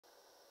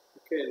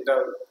Okay,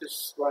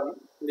 this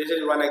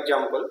is one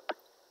example.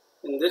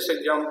 In this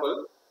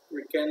example,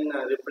 we can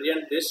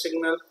represent this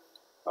signal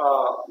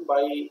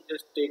by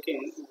just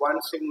taking one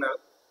signal.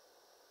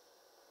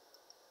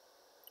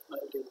 I'll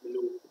take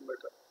blue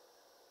better.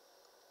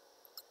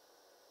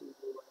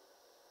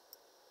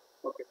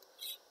 Okay,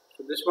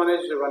 so this one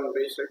is one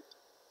basic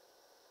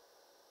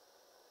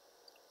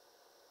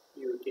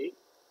ut.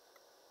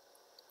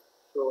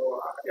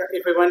 So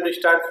if I want to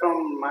start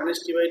from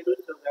minus t by 2,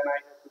 so then I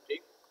have to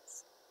take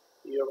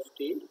u of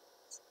t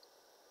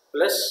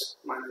plus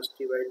minus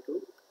t by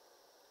 2.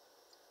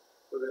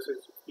 So this is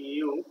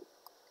u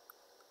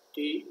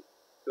t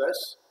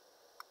plus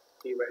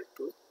t by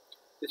 2.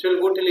 This will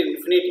go till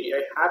infinity.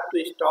 I have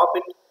to stop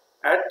it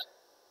at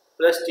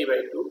plus t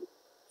by 2.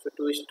 So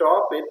to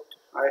stop it,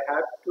 I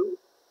have to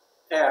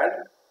add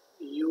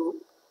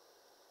u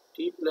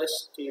t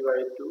plus t by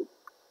 2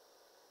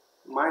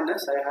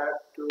 minus I have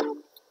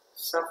to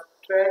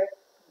subtract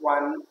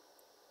 1.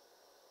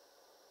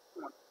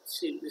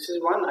 See, this is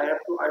 1.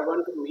 I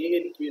want to make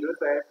it 0,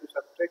 so I have to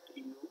subtract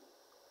u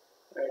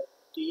at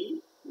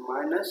t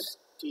minus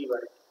t by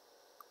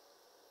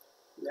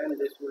 2. Then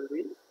this will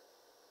be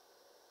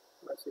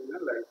a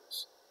signal like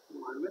this,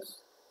 minus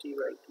t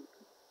by 2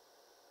 to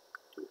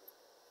 2.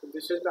 So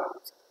this is the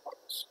answer for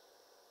this.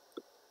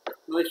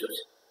 No issues.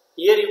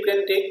 Here you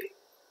can take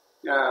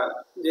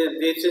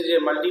this is a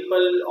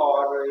multiple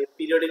or a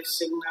periodic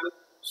signal,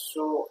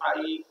 so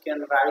I can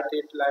write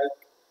it like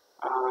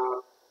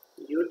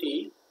ut,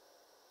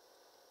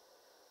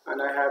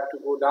 and I have to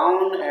go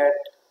down at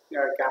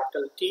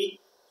capital T,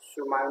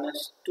 so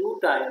minus 2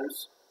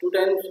 times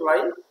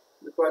y,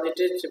 because it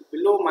is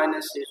below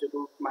minus a,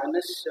 so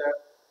minus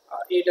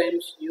a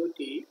times ut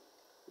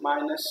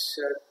minus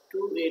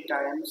 2a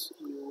times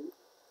u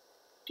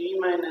t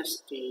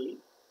minus t,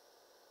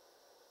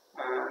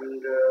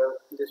 and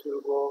this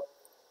will go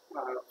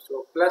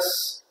so plus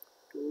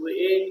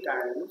 2a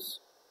times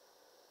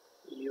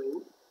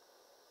u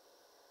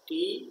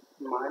t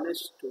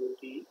minus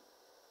 2t,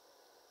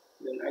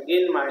 then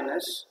again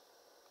minus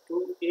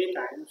 2a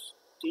times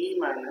t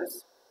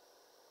minus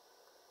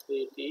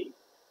 3t,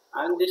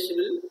 and this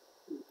will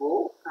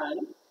go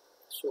and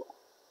so on.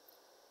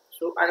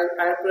 So I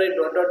have to write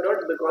dot dot dot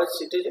because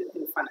it is an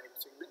infinite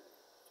signal,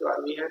 so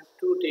we have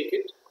to take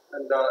it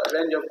and the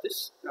range of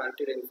this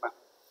till infinite.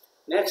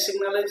 Next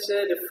signal is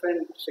a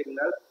different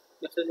signal.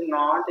 This is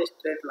not a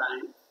straight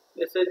line.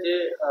 This is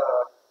a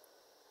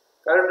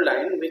curved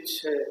line,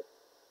 which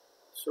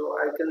so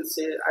I can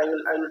say I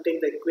will take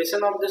the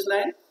equation of this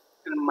line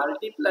and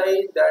multiply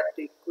that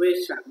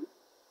equation.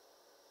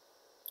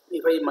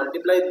 If I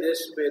multiply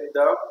this with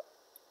the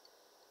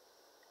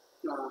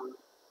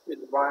with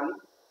one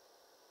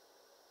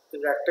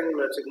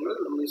rectangular signal,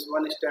 means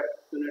one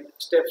unit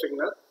step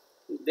signal,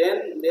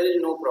 then there is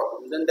no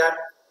problem. Then that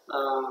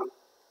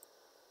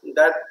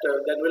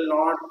will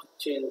not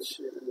change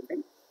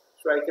anything.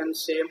 So I can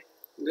say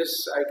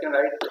this, I can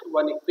write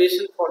one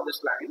equation for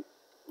this line,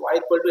 y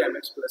equal to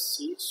mx plus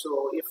c.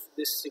 So if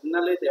this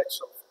signal is x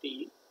of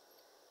t,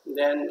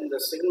 then the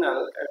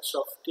signal x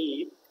of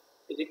t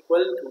is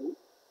equal to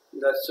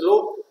the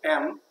slope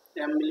m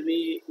will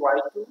be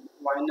y2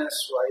 minus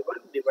y1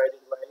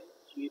 divided by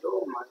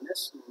 0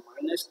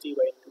 minus t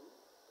by 2.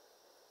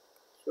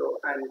 So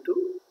n2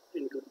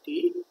 into t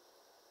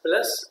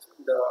plus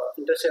the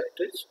intercept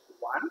is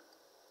 1,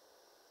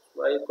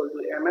 y equal to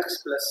mx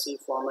plus c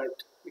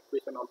format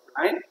equation of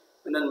line,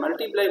 and then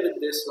multiply with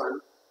this one.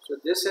 So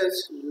this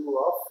is u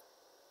of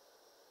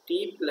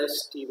t plus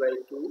t by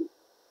 2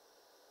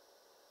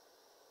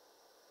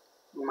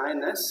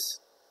 minus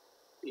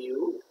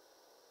u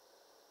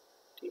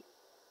t.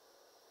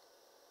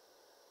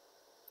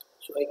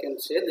 So I can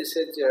say this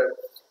is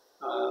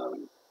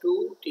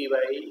 2t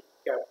by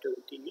capital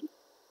T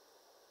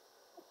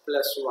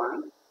plus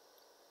 1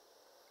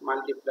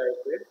 multiplied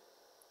with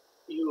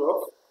u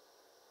of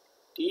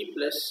t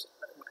plus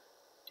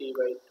t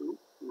by 2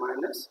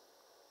 minus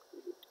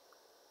ut.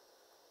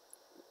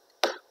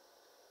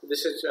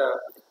 This is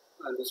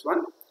this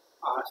one.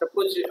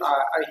 Suppose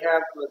I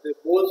have the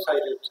both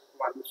sided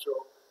one, so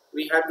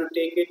we have to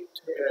take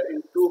it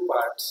in two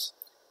parts.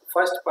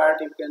 First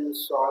part you can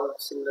solve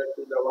similar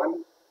to the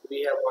one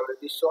we have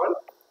already solved,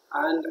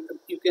 and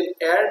you can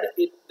add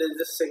it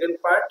the second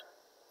part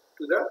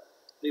to the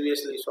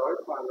previously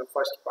solved on the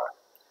first part.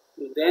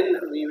 Then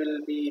we will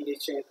be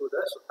reaching to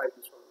the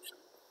final solution.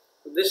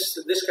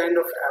 So this kind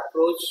of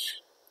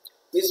approach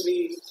is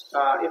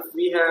if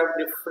we have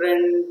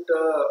different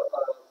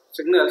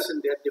signals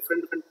and there are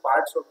different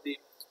parts of the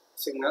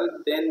signal,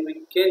 then we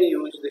can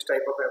use this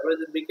type of approach.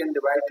 We can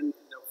divide in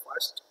the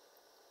first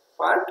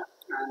part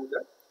and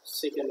the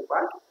second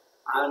part,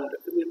 and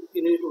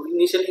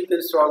initially you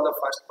can solve the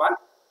first part.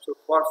 So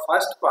for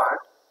first part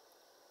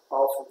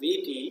of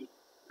Vt,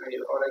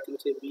 or I can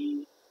say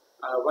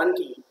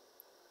V1t,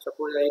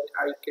 suppose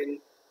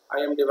I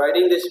am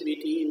dividing this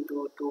Vt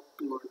into two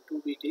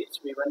Vt's,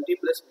 V1t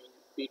plus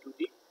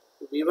V2t.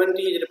 So V1t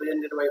is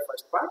represented by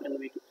first part and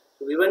V2.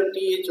 So V1t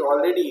is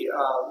already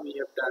we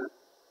have done.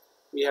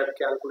 we have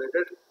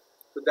calculated.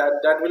 So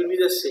that will be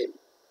the same.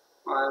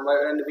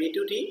 And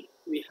V2T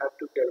we have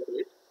to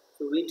calculate.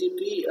 So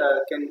V2T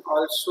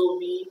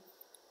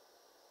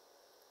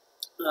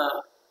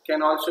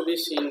can also be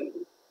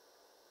seen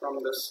from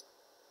this,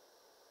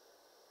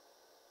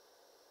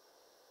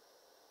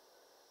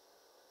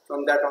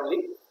 from that only.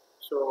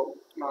 So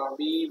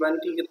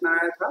V1T कितना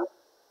आया था,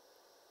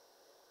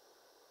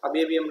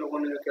 अभी हम लोगों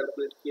ने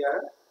calculate किया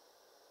है.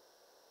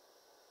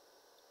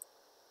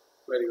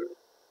 Very good.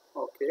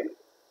 Okay,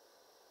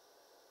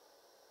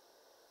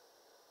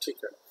 ठीक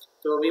है.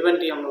 तो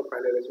V1T हम लोग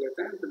पहले रख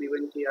लेते हैं. तो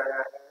V1T आया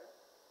है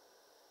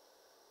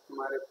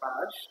हमारे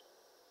पास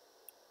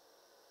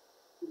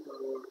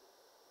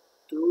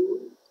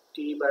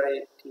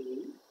 2T/T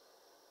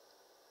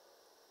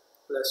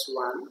plus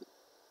 1,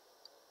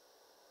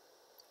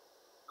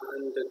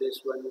 and this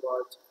one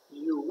was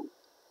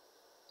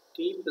T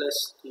plus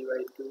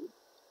T/2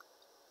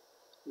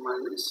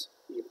 minus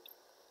U.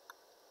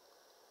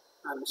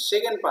 And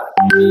second part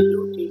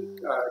V2T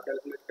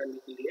calculate करने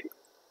के लिए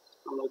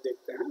हम लोग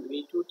देखते हैं.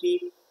 V2T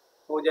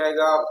हो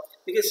जाएगा,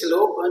 देखिए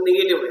स्लोप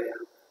नेगेटिव है यहाँ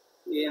पे,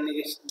 ये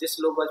this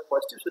slope was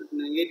positive, so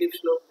negative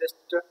slope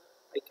just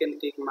I can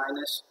take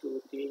minus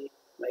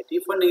 2T/T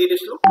for negative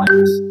slope,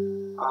 minus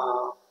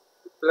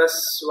plus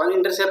 1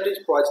 intercept is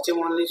positive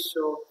only,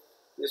 so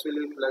this will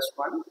be plus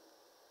 1,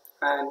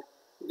 and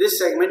this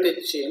segment is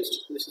changed.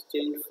 This is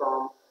changed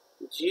from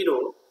 0,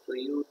 so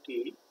UT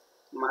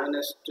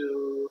minus to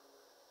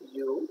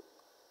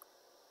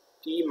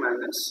UT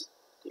minus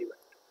T/2,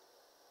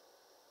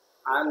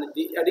 and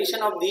the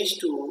addition of these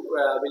two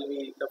will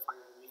be the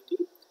final VT.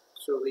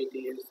 So VT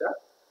is the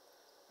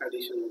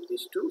addition of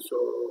these two. So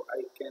I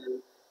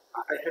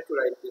have to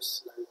write this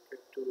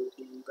like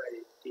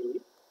 2T/T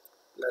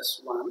plus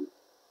 1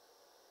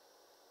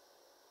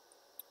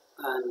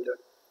 and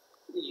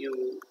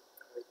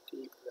UT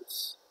plus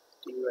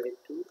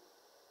T/2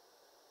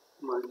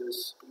 minus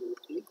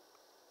UT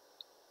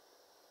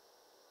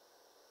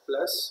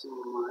plus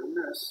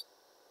minus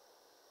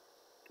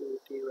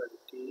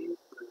 2T/T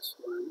plus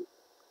 1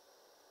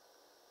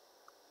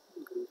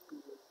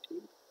 UT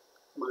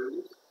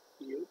minus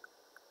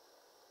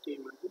UT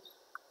minus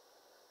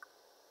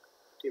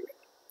T/2.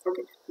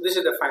 Okay, this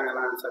is the final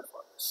answer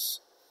for this.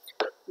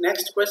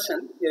 Next question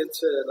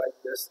is like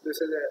this.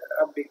 This is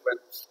a big one.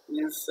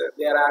 Means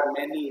there are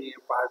many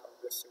parts of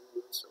this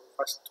signal. So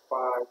first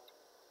part,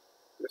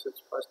 this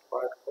is first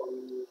part for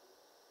me,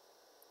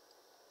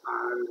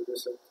 and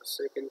this is the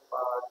second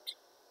part,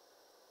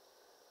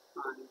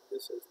 and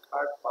this is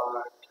third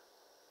part.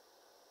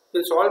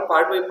 It's all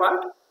part by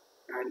part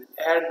and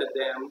add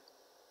them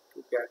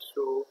to get.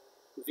 So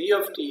V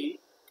of t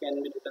can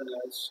be written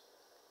as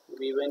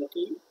V1T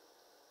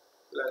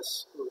plus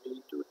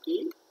V2T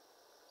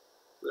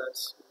plus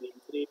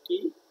V3T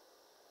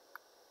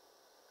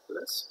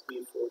plus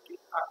V4T.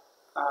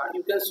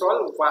 You can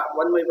solve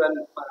one by one,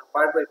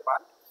 part by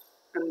part,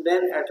 and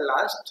then at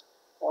last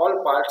all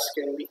parts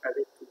can be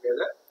added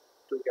together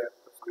to get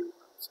the final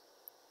answer.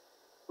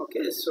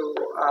 Okay, so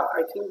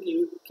I think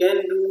you can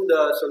do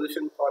the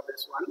solution for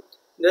this one.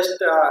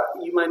 Just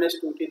U minus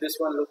 2T, this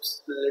one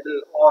looks a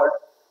little odd,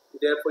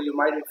 therefore you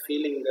might be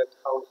feeling that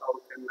how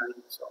can I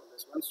solve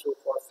this one. So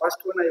for first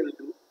one I will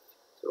do,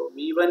 so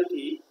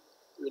V1T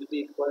will be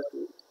equal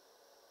to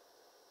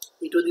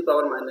e to the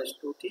power minus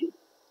 2T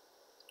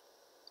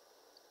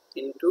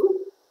into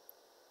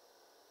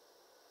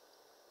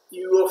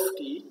U of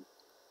t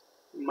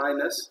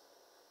minus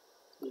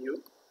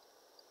U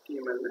t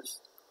minus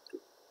 2.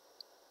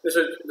 This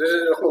is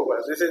over.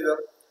 This is the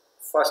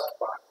first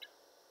part.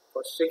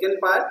 For second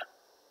part,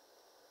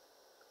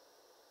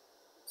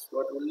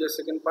 what will be the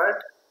second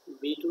part?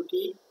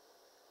 V2T.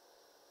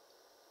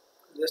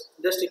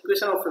 Just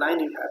equation of line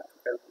you have to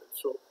calculate.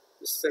 So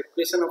this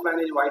equation of line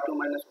is y2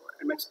 minus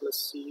mx plus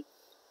c.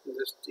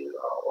 Just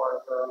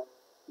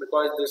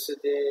because this is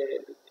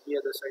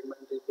here the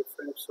segment is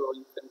different, so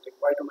you can take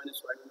y2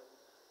 minus y1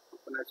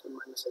 upon x1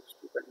 minus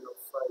x2 kind of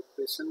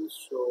equation.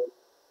 So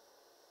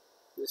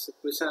this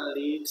equation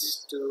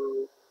leads to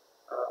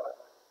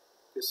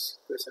this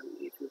equation.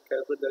 If you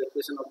calculate the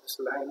equation of this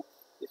line,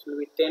 it will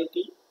be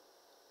 10t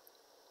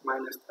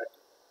minus 30.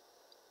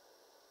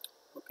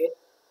 Okay,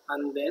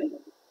 and then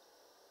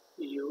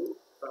U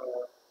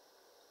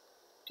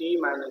t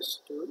minus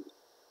 2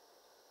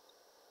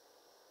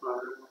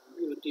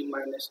 ut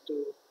minus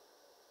 2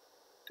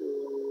 to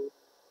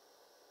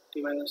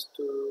t minus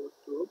 2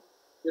 to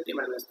ut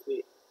minus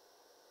 3.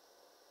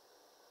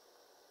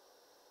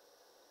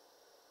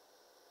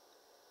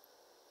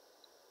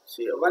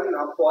 See, one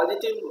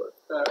positive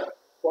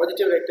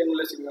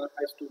rectangular signal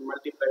has to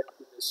multiply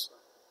to this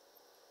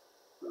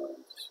one.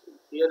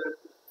 Here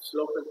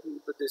slope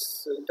with this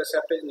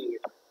intercept is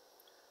negative.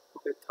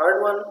 Okay,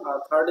 third one,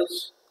 third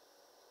is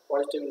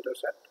positive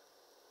intercept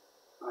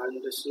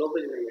and the slope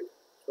is negative.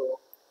 So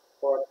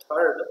for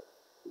third,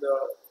 the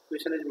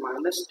equation is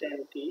minus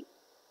 10t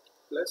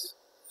plus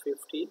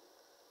 50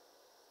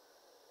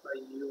 by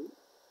U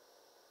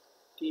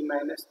t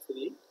minus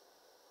 3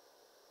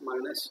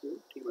 minus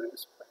U t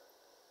minus 5.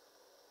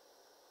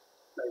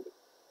 like that.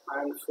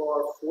 And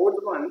for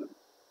fourth one,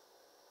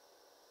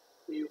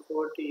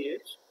 u4t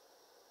is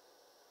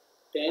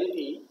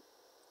 10t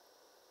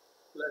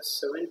plus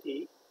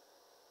 7t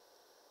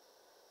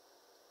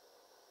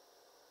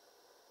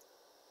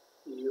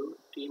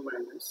ut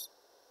minus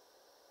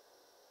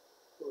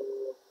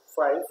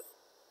 5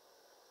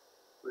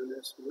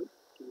 minus ut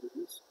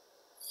minus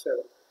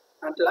 7.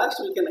 And last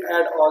we can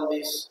add all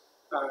these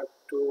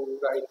to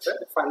write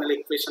the final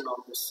equation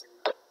of this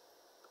segment.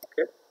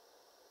 Okay,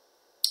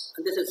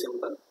 and this is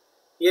simple.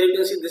 Here you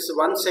can see this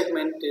one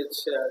segment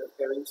is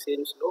having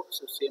same slope,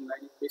 so same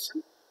line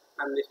equation,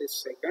 and this is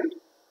second.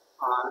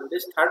 And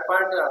this third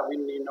part we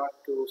need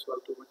not to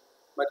solve too much,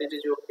 but it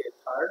is okay.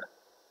 Third,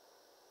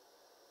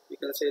 you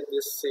can say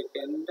this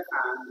second,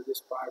 and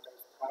this part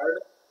is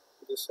third,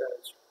 this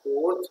is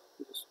fourth,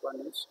 this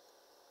one is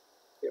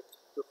fifth.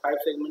 So 5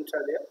 segments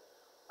are there,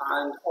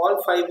 and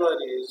all 5 are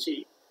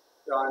G,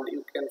 and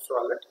you can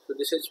solve it. So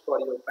this is for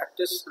your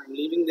practice. I am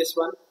leaving this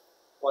one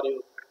for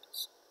your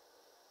practice.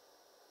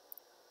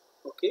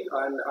 Okay,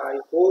 and I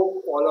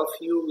hope all of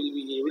you will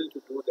be able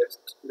to do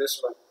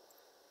this one,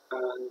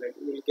 and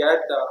you will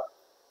get the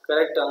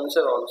correct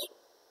answer also.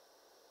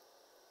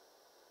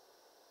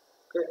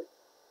 Okay,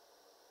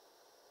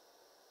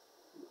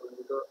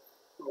 and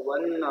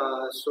one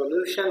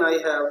solution I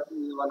have,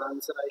 one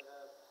answer I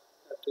have,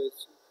 that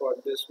is for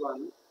this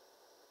one,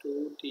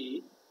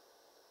 2t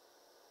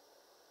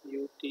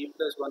ut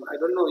plus 1. I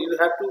don't know, you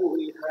have to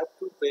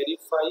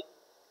verify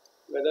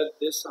whether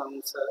this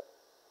answer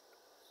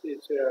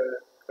is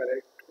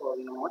correct or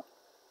not,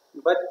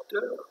 but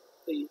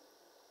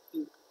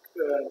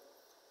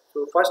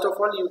so first of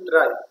all you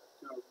try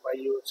by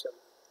yourself.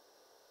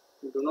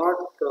 Do not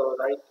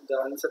write the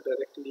answer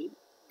directly. You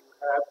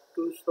have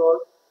to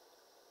solve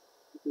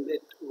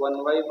it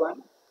one by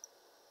one,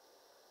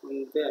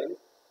 and then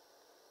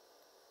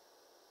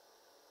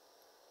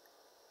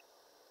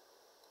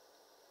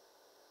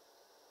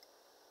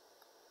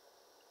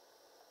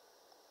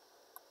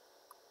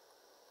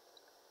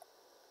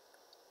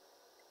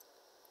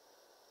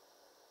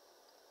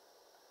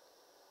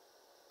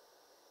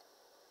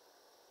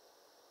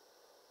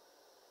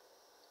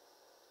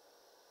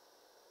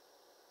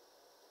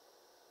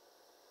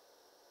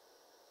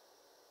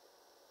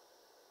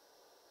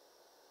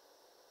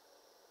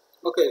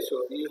okay,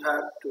 so you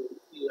have to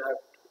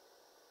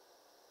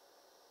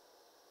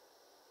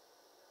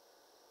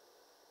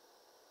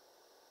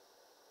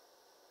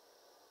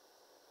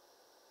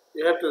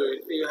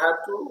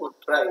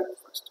try it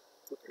first.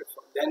 Okay,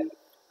 so then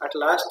at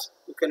last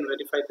you can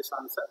verify this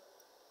answer.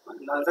 And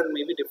the answer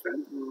may be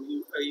different.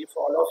 If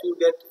all of you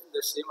get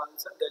the same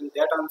answer, then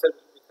that answer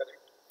will be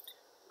correct.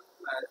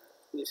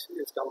 This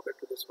is compared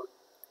to this one.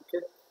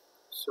 Okay,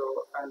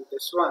 so and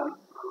this one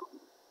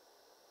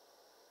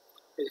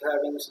is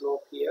having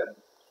slope here.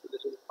 So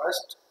this is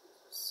first,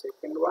 this is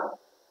second one,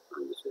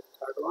 and this is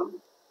third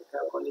one. We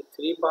have only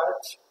 3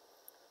 parts.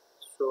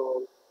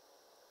 So,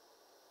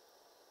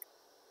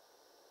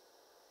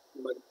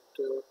 but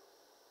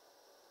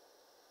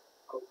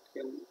how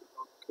can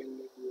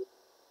you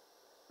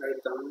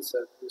write the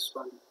answer? This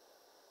one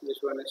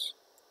is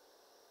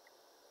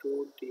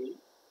 2t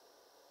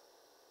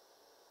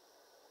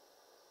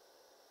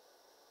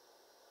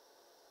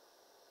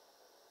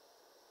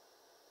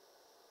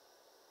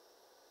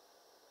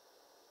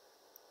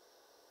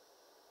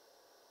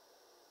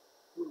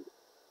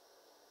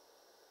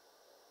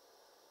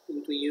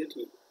into ut.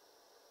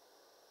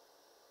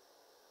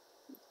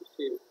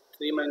 See,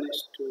 3 minus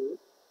 2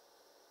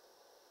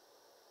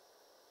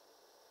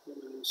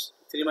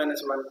 3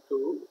 minus 1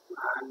 2,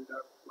 and 1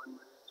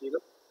 minus 0,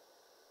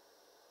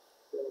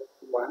 so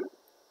 1,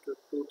 so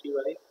 2t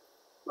by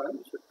 1,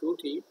 so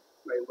 2t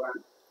by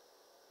 1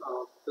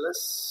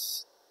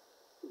 plus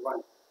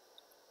 1,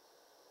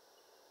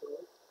 so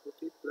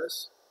 2t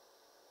plus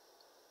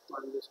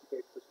 1, this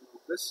equation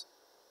of this,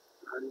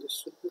 and this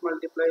should be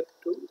multiplied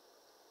to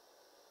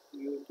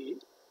ut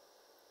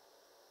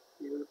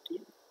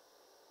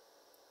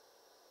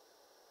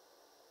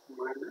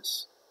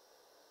minus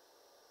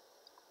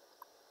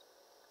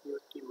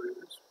ut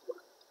minus 1.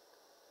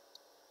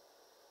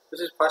 This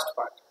is first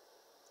part.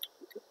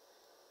 Okay.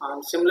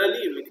 And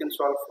similarly we can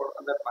solve for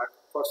other part.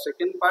 For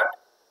second part,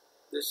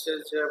 this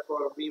is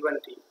for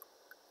v1t.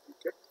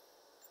 Okay.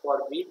 For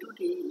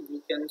v2t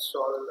we can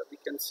solve, we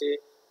can say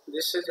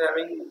this is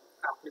having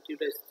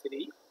amplitude as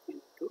 3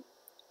 into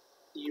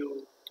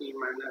ut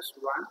minus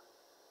 1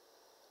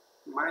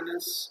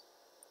 minus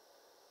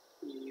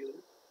ut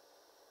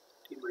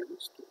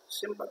minus 2.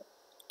 Simple.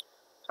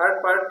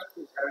 Third part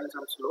is having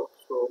some slope,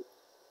 so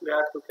we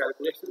have to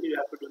calculate. You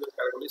have to do the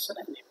calculation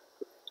and you have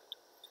to write it.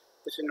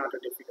 This is not a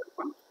difficult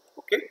one.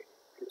 Okay.